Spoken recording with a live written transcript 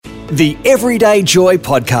The Everyday Joy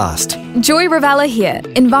Podcast. Joy Ravella here,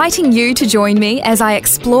 inviting you to join me as I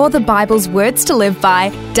explore the Bible's words to live by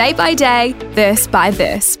day, verse by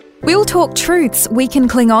verse. We'll talk truths we can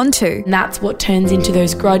cling on to. And that's what turns into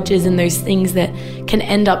those grudges and those things that can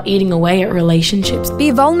end up eating away at relationships.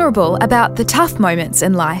 Be vulnerable about the tough moments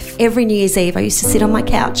in life. Every New Year's Eve, I used to sit on my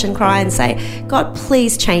couch and cry and say, God,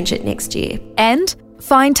 please change it next year. And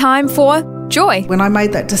find time for joy. When I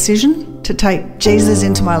made that decision to take Jesus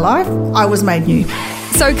into my life, I was made new.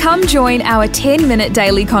 So come join our 10-minute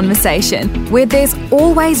daily conversation where there's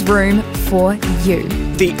always room for you.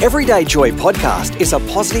 The Everyday Joy Podcast is a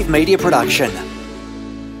Positive Media production.